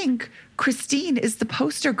think Christine is the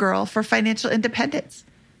poster girl for financial independence.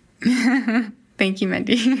 Thank you,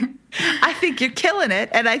 Mindy. I think you're killing it.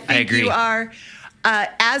 And I think you are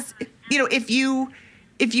as you know, if you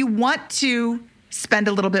want to spend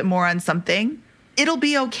a little bit more on something, it'll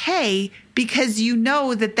be okay because you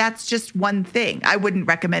know that that's just one thing. I wouldn't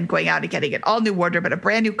recommend going out and getting an all new wardrobe, but a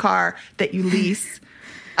brand new car that you lease,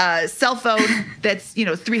 a cell phone that's,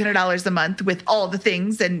 $300 a month with all the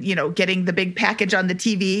things and, getting the big package on the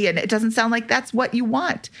TV. And it doesn't sound like that's what you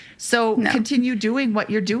want. So Continue doing what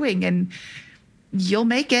you're doing and you'll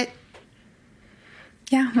make it.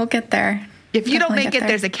 Yeah, we'll get there. If you don't make it,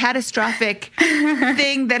 there's a catastrophic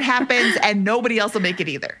thing that happens and nobody else will make it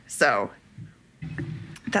either. So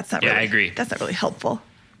that's not really, I agree. That's not really helpful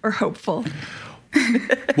or hopeful.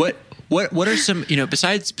 What are some,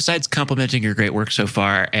 besides complimenting your great work so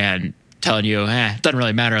far and telling you, it doesn't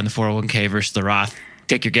really matter on the 401k versus the Roth,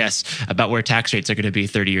 take your guess about where tax rates are going to be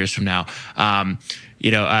 30 years from now. Where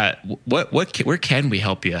can we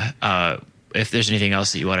help you if there's anything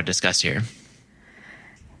else that you want to discuss here?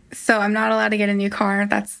 So I'm not allowed to get a new car.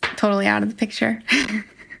 That's totally out of the picture.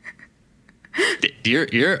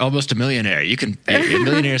 You're almost a millionaire.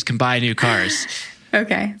 Millionaires can buy new cars.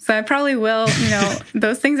 Okay. So I probably will,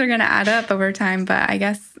 those things are going to add up over time, but I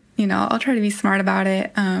guess, I'll try to be smart about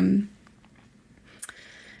it.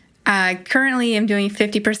 Currently I'm doing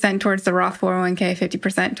 50% towards the Roth 401k,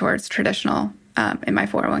 50% towards traditional in my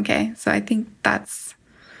 401k. So I think that's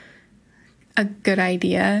a good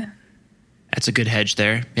idea. That's a good hedge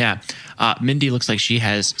there. Yeah. Mindy looks like she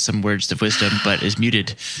has some words of wisdom, but is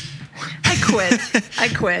muted. I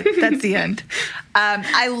quit. That's the end.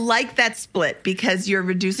 I like that split because you're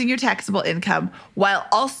reducing your taxable income while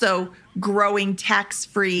also growing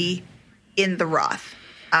tax-free in the Roth.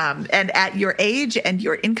 And at your age and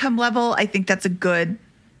your income level, I think that's a good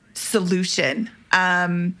solution.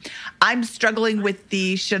 I'm struggling with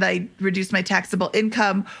should I reduce my taxable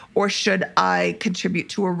income or should I contribute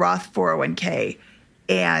to a Roth 401k?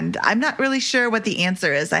 And I'm not really sure what the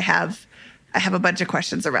answer is. I have a bunch of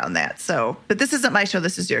questions around that. But this isn't my show.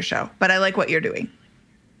 This is your show. But I like what you're doing.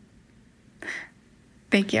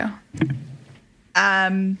 Thank you.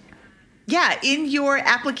 Yeah, in your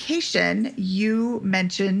application, you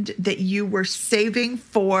mentioned that you were saving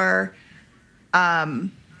for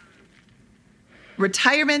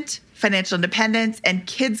retirement, financial independence, and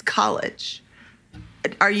kids' college.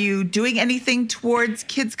 Are you doing anything towards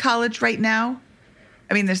kids' college right now?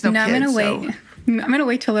 I mean, there's no kids. I'm going to wait. I'm going to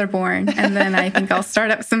wait till they're born, and then I think I'll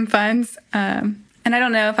start up some funds. And I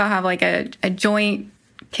don't know if I'll have like a joint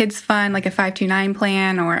kids fund, like a 529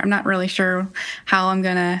 plan, or I'm not really sure how I'm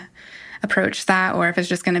going to approach that, or if it's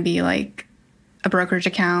just going to be like a brokerage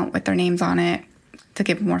account with their names on it to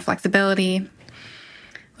give more flexibility.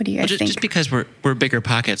 What do you guys think? Just because we're bigger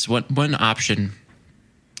pockets, one option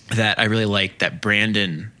that I really like that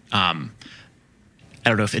Brandon, I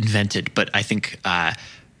don't know if invented, but I think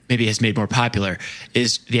maybe has made more popular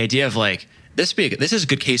is the idea of like, this is a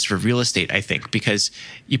good case for real estate, I think, because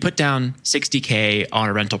you put down $60K on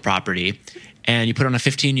a rental property and you put on a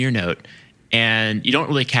 15-year note and you don't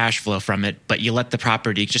really cash flow from it, but you let the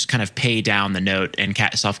property just kind of pay down the note and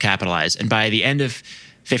self-capitalize. And by the end of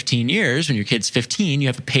 15 years, when your kid's 15, you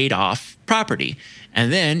have a paid off property.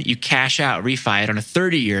 And then you cash out, refi it on a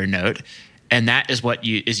 30-year note. And that is what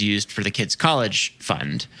is used for the kid's college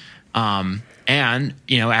fund. And,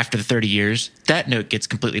 after the 30 years, that note gets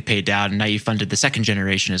completely paid down. And now you funded the second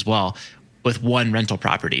generation as well with one rental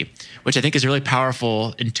property, which I think is a really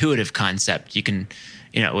powerful, intuitive concept. You can,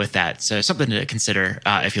 with that. So something to consider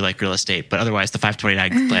if you like real estate. But otherwise, the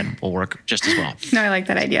 529 plan will work just as well. No, I like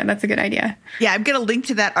that idea. That's a good idea. Yeah, I'm going to link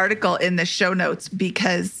to that article in the show notes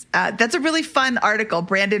because that's a really fun article.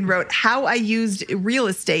 Brandon wrote, How I Used Real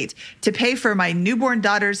Estate to Pay for My Newborn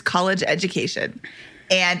Daughter's College Education.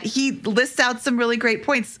 And he lists out some really great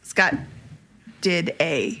points. Scott did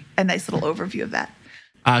a nice little overview of that.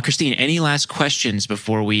 Christine, any last questions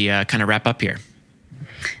before we kind of wrap up here?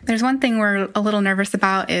 There's one thing we're a little nervous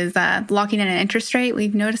about is locking in an interest rate.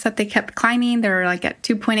 We've noticed that they kept climbing. They're like at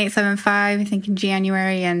 2.875, I think, in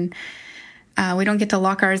January. And we don't get to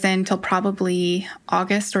lock ours in until probably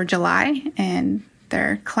August or July. And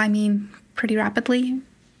they're climbing pretty rapidly.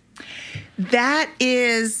 That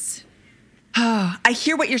is... I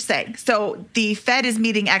hear what you're saying. So the Fed is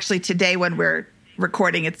meeting actually today when we're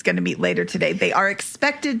recording. It's going to meet later today. They are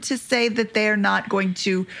expected to say that they're not going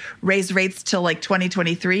to raise rates till like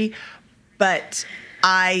 2023. But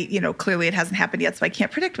clearly it hasn't happened yet, so I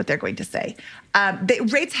can't predict what they're going to say.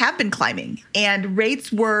 Rates have been climbing, and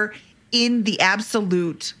rates were in the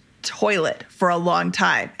absolute toilet for a long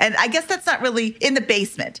time. And I guess that's not really in the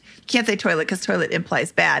basement. You can't say toilet because toilet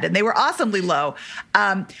implies bad. And they were awesomely low.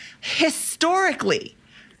 Historically,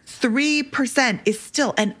 3% is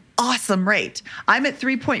still an awesome rate. I'm at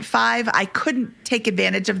 3.5. I couldn't take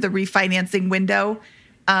advantage of the refinancing window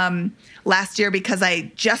last year because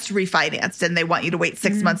I just refinanced, and they want you to wait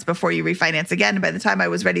 6 months before you refinance again. And by the time I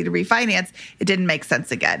was ready to refinance, it didn't make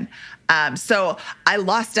sense again. So I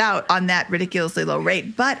lost out on that ridiculously low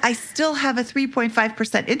rate, but I still have a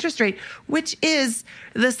 3.5% interest rate, which is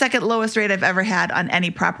the second lowest rate I've ever had on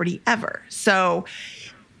any property ever. So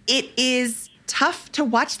it is tough to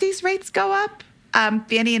watch these rates go up.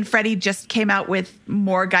 Fannie and Freddie just came out with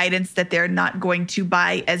more guidance that they're not going to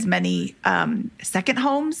buy as many second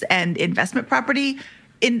homes and investment property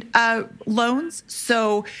in loans.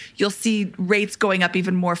 So you'll see rates going up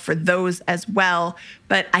even more for those as well.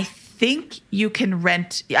 But I think you can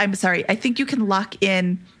I think you can lock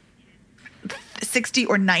in 60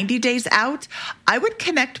 or 90 days out. I would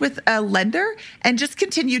connect with a lender and just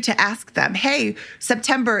continue to ask them, hey,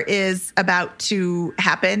 September is about to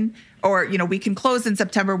happen. Or, we can close in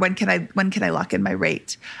September. When can I lock in my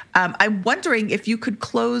rate? I'm wondering if you could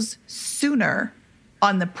close sooner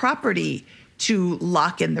on the property to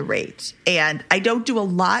lock in the rate. And I don't do a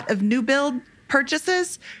lot of new build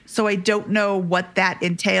purchases, so I don't know what that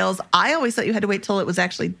entails. I always thought you had to wait till it was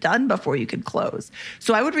actually done before you could close.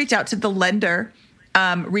 So I would reach out to the lender,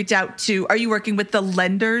 are you working with the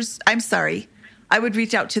lenders? I'm sorry. I would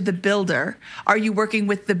reach out to the builder. Are you working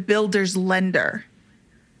with the builder's lender?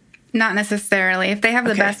 Not necessarily. If they have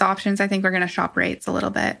the best options, I think we're going to shop rates a little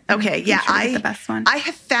bit. Okay, yeah. The best one. I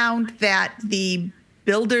have found that the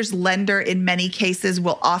builder's lender in many cases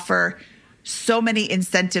will offer so many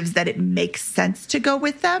incentives that it makes sense to go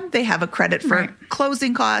with them. They have a credit for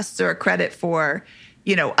closing costs or a credit for,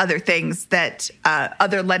 other things that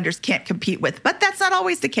other lenders can't compete with. But that's not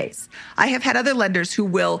always the case. I have had other lenders who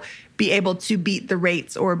will be able to beat the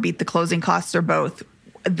rates or beat the closing costs or both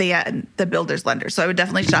the builder's lender. So I would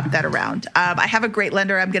definitely shop that around. I have a great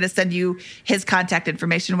lender. I'm going to send you his contact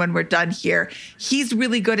information when we're done here. He's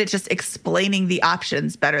really good at just explaining the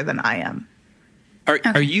options better than I am.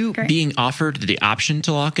 Are you being offered the option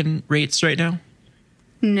to lock in rates right now?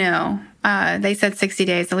 No. They said 60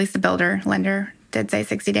 days. At least the lender did say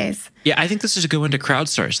 60 days. Yeah, I think this is a good one to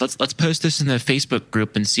crowdsource. Let's post this in the Facebook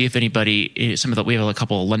group and see if anybody, we have a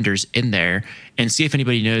couple of lenders in there, and see if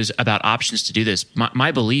anybody knows about options to do this.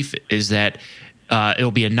 My belief is that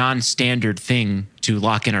it'll be a non-standard thing to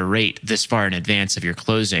lock in a rate this far in advance of your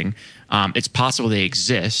closing. It's possible they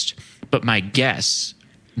exist, but my guess,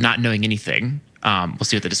 not knowing anything, we'll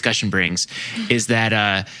see what the discussion brings, is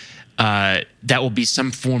that that will be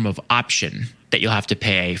some form of option that you'll have to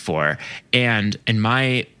pay for. And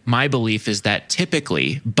my belief is that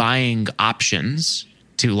typically buying options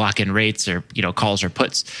to lock in rates or calls or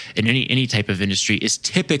puts in any type of industry is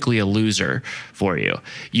typically a loser for you.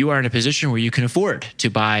 You are in a position where you can afford to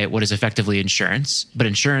buy what is effectively insurance, but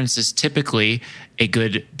insurance is typically a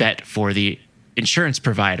good bet for the insurance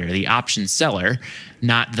provider, the option seller,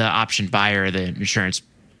 not the option buyer or the insurance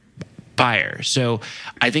buyer. So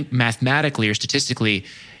I think mathematically or statistically,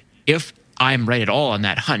 if I'm right at all on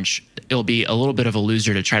that hunch, it'll be a little bit of a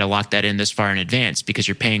loser to try to lock that in this far in advance because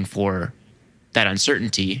you're paying for that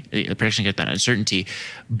uncertainty, the protection against that uncertainty.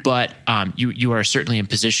 But you are certainly in a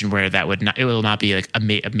position where it will not be like a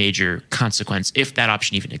major consequence if that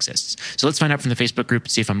option even exists. So let's find out from the Facebook group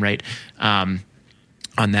and see if I'm right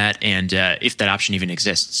on that and if that option even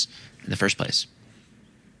exists in the first place.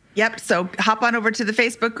 Yep. So hop on over to the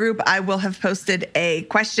Facebook group. I will have posted a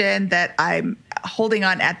question that I'm holding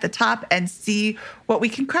on at the top and see what we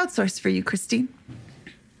can crowdsource for you, Christine.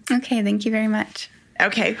 Okay. Thank you very much.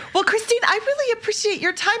 Okay. Well, Christine, I really appreciate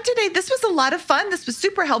your time today. This was a lot of fun. This was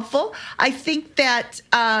super helpful. I think that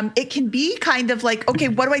it can be kind of like, okay,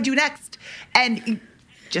 what do I do next? And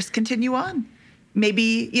just continue on.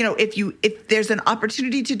 Maybe, if there's an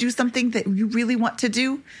opportunity to do something that you really want to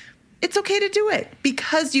do, it's okay to do it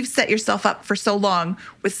because you've set yourself up for so long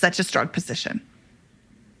with such a strong position.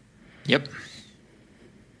 Yep.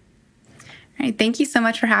 All right. Thank you so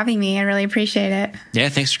much for having me. I really appreciate it. Yeah.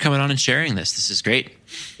 Thanks for coming on and sharing this. This is great.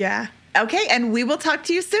 Yeah. Okay. And we will talk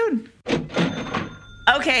to you soon.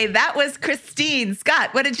 Okay. That was Christine.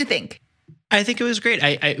 Scott, what did you think? I think it was great.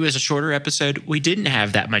 It was a shorter episode. We didn't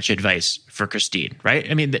have that much advice for Christine, right?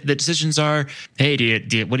 I mean, the decisions are, hey,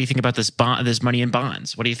 what do you think about this money in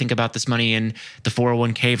bonds? What do you think about this money in the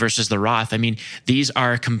 401k versus the Roth? I mean, these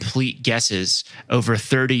are complete guesses over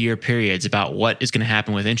 30-year periods about what is going to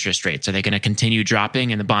happen with interest rates. Are they going to continue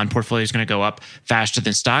dropping and the bond portfolio is going to go up faster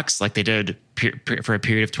than stocks like they did for a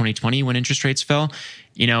period of 2020 when interest rates fell?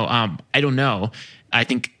 I don't know. I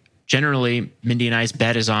think generally, Mindy and I's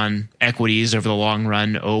bet is on equities over the long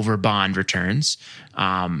run over bond returns.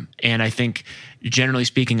 And I think, generally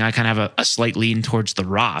speaking, I kind of have a slight lean towards the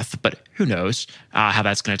Roth, but who knows how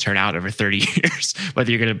that's going to turn out over 30 years, whether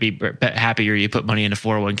you're going to be happier you put money into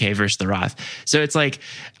 401k versus the Roth. So it's like,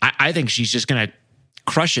 I think she's just going to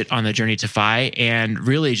crush it on the journey to FI and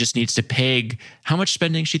really just needs to peg how much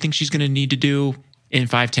spending she thinks she's going to need to do in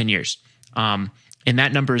 5-10 years. And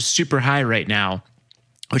that number is super high right now,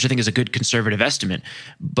 which I think is a good conservative estimate.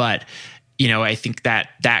 But, I think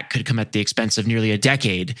that could come at the expense of nearly a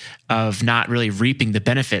decade of not really reaping the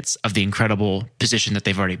benefits of the incredible position that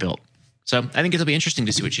they've already built. So I think it'll be interesting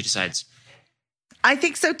to see what she decides. I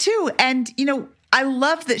think so too. And, I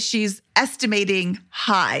love that she's estimating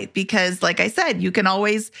high because, like I said, you can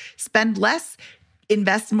always spend less,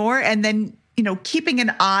 invest more, and then, keeping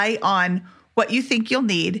an eye on what you think you'll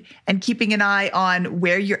need and keeping an eye on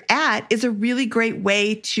where you're at is a really great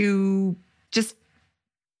way to just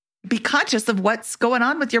be conscious of what's going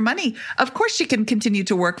on with your money. Of course, she can continue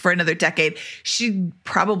to work for another decade. She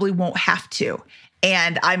probably won't have to.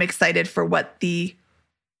 And I'm excited for what the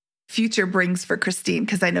future brings for Christine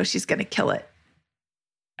because I know she's going to kill it.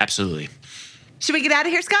 Absolutely. Should we get out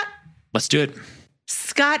of here, Scott? Let's do it.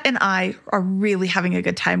 Scott and I are really having a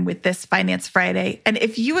good time with this Finance Friday. And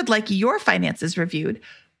if you would like your finances reviewed,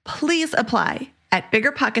 please apply at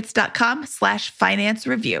biggerpockets.com/finance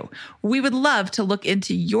review. We would love to look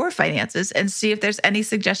into your finances and see if there's any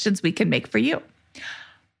suggestions we can make for you.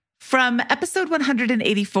 From episode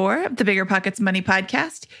 184 of the Bigger Pockets Money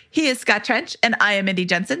Podcast, he is Scott Trench and I am Mindy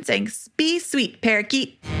Jensen saying, be sweet,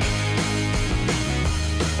 parakeet.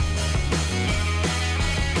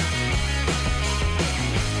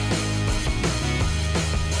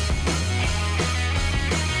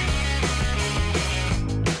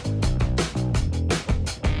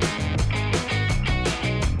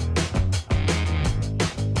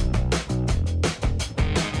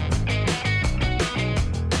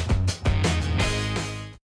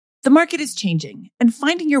 The market is changing, and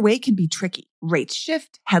finding your way can be tricky. Rates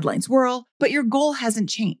shift, headlines whirl, but your goal hasn't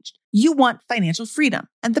changed. You want financial freedom,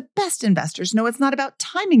 and the best investors know it's not about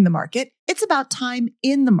timing the market, it's about time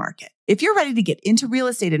in the market. If you're ready to get into real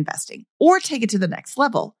estate investing or take it to the next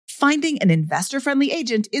level, finding an investor-friendly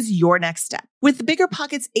agent is your next step. With the Bigger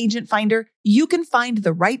Pockets Agent Finder, you can find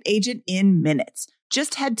the right agent in minutes.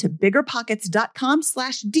 Just head to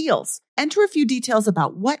biggerpockets.com/deals. Enter a few details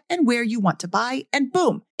about what and where you want to buy, and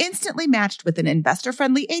boom, instantly matched with an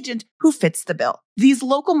investor-friendly agent who fits the bill. These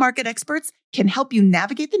local market experts can help you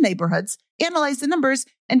navigate the neighborhoods, analyze the numbers,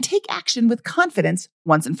 and take action with confidence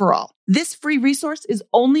once and for all. This free resource is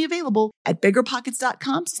only available at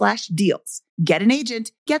biggerpockets.com/deals. Get an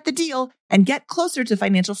agent, get the deal, and get closer to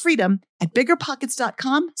financial freedom at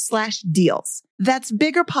biggerpockets.com/deals. That's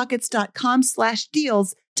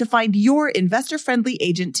biggerpockets.com/deals to find your investor-friendly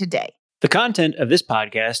agent today. The content of this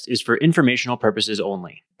podcast is for informational purposes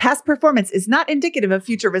only. Past performance is not indicative of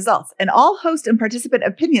future results, and all host and participant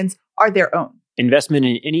opinions are their own. Investment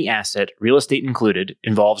in any asset, real estate included,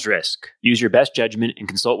 involves risk. Use your best judgment and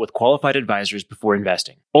consult with qualified advisors before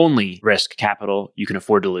investing. Only risk capital you can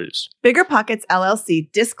afford to lose. Bigger Pockets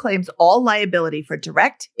LLC disclaims all liability for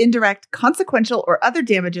direct, indirect, consequential, or other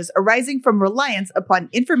damages arising from reliance upon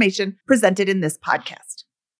information presented in this podcast.